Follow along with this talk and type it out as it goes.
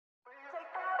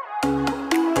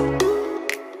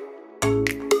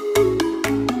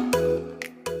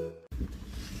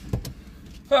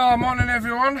Oh, morning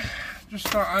everyone. Just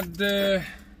thought I'd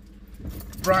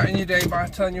brighten your day by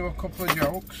telling you a couple of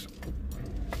jokes.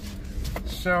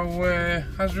 So,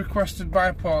 as requested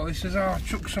by Paul, he says, "Oh,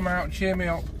 chuck some out, cheer me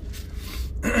up."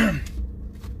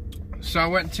 So I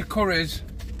went to Curry's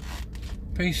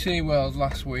PC World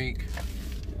last week,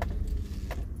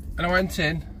 and I went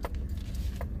in,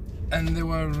 and there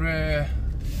were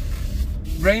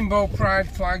rainbow pride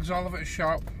flags all over the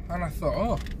shop, and I thought,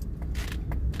 oh,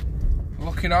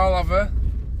 looking all over,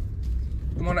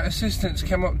 and one of the assistants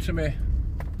came up to me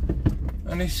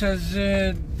and he says,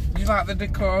 "Do you like the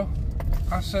decor?"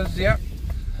 I says, "Yep,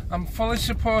 I'm fully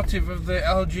supportive of the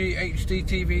LG HD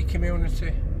TV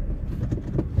community."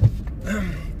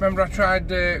 Remember I tried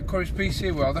Curry's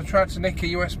PC World, I tried to nick a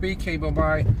USB cable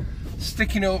by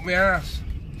sticking it up my ass.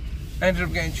 I ended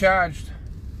up getting charged.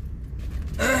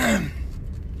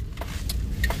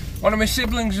 One of my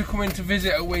siblings are coming to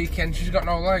visit a weekend. She's got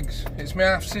no legs. It's my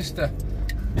half sister.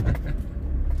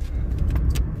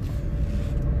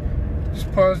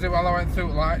 Just paused it while I went through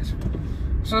the lights.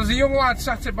 So there's a young lad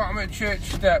sat at the bottom of the church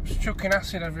steps chucking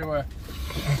acid everywhere.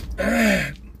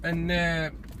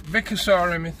 And Vicar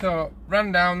saw him, he thought,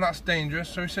 ran down, that's dangerous.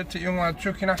 So he said to the young lad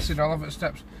chucking acid all over the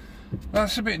steps,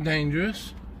 "That's a bit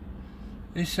dangerous."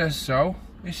 He says so.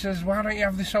 He says, "Why don't you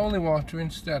have this holy water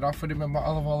instead?" Offered him a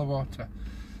bottle of holy water.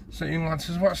 So the young lad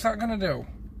says, "What's that going to do?"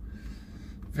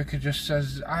 Vicar just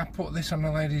says, "I put this on the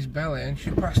lady's belly and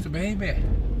she passed a baby."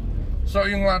 So the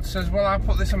young lad says, "Well, I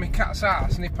put this on my cat's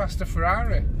ass and he passed a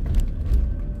Ferrari."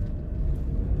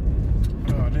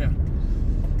 Oh dear.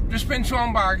 Just been to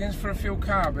Home Bargains for a few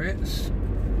car bits,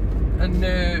 and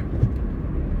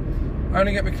I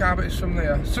only get my car bits from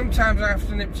there. Sometimes I have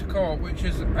to nip to Co-op, which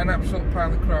is an absolute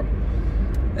pile of crap.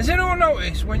 Has anyone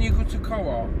noticed when you go to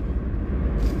Co-op,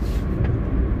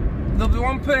 there'll be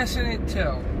one person in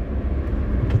till,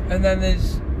 and then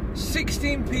there's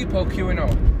 16 people queuing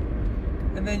up,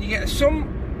 and then you get some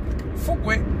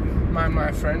fuckwit, mind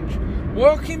my French,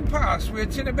 walking past with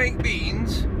a tin of baked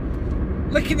beans,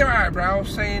 licking their eyebrows,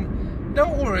 saying,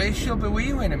 "Don't worry, she'll be with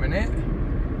you in a minute.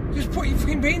 Just put your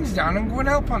fucking beans down and go and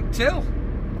help on till."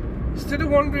 Instead of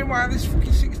wondering why there's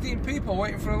fucking 16 people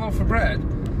waiting for a loaf of bread,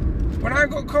 when I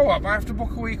got Co-op, I have to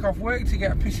book a week off work to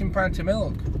get a pissing pint of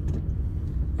milk.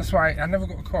 That's why I never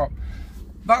got a Co-op.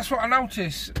 That's what I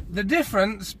noticed. The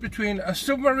difference between a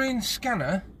submarine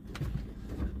scanner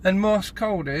and Morse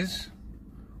code is,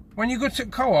 when you go to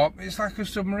Co-op, it's like a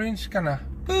submarine scanner.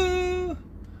 Boo!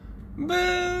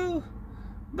 Boo!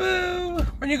 Boo!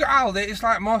 When you got Aldi, it's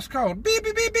like Morse code. Beep,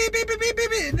 beep, beep, beep, beep, beep, beep,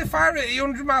 beep, beep. They fire it at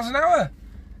 100 miles an hour.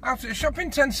 Out at the shop in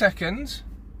 10 seconds.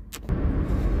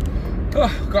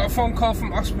 Oh, got a phone call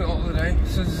from hospital today. It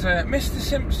says, "Mr.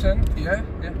 Simpson," yeah.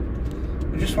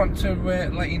 "We just want to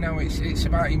let you know it's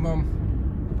about your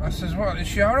mum." I says, "What, is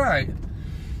she alright?"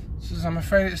 Says, "I'm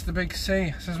afraid it's the big C."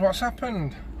 I says, "What's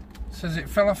happened?" Says, "It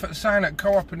fell off at the sign at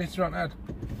Co-op and hit her on the head."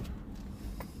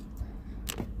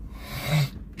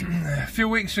 A few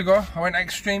weeks ago, I went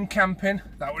extreme camping.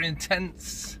 That were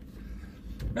intense.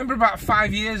 Remember about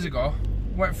 5 years ago,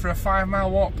 went for a 5-mile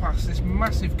walk past this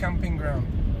massive camping ground.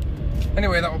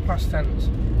 Anyway, that was past tense.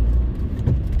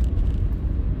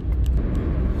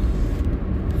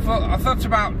 I thought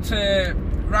about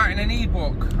writing an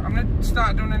e-book. I'm going to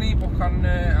start doing an e-book on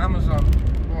Amazon,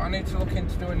 but I need to look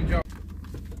into doing a job.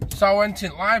 So I went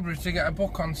in the library to get a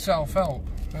book on self-help,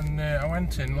 and I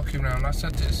went in looking around. I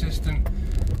said to the assistant,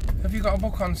 "Have you got a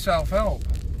book on self-help?"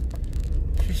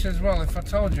 She says, "Well, if I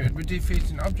told you, it'd be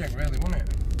defeating the object, really, wouldn't it?"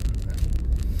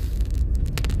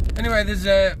 Anyway, there's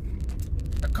a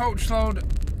coach load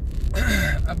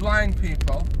of blind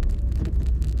people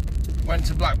went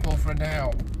to Blackpool for a day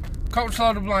out. Coach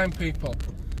load of blind people.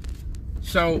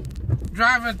 So,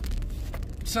 driver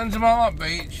sends them all up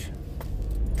beach,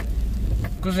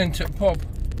 goes into the pub.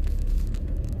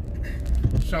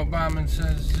 So barman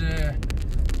says,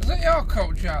 "Is that your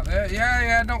coach out there?"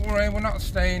 Yeah, don't worry, we're not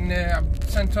staying. I've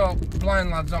sent all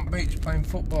blind lads on beach playing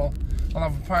football. I'll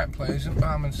have a pint, please. And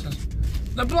barman says,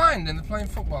 "They're blind and they're playing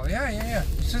football." Yeah.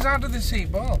 He says, "How do they see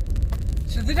ball?"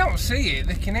 He says, "They don't see it,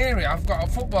 they can hear it. I've got a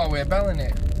football with a bell in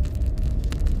it."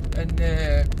 And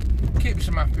keeps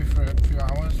them happy for a few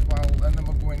hours, and then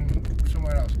we're going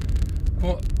somewhere else.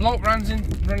 But bloke runs into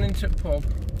the pub.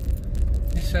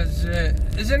 He says,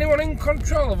 "Is anyone in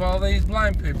control of all these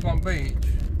blind people on beach?"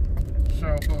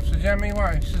 So bloke says, "Yeah, me,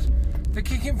 why?" He says, "They're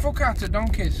kicking fuck out of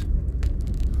donkeys."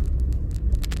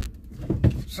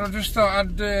 So I just thought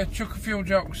I'd chuck a few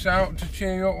jokes out to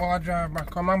cheer you up while I drive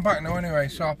back home. I'm back now anyway,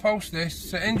 so I'll post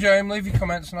this. Enjoy them, leave your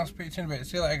comments, and I'll speak to you in a bit.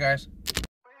 See you later, guys.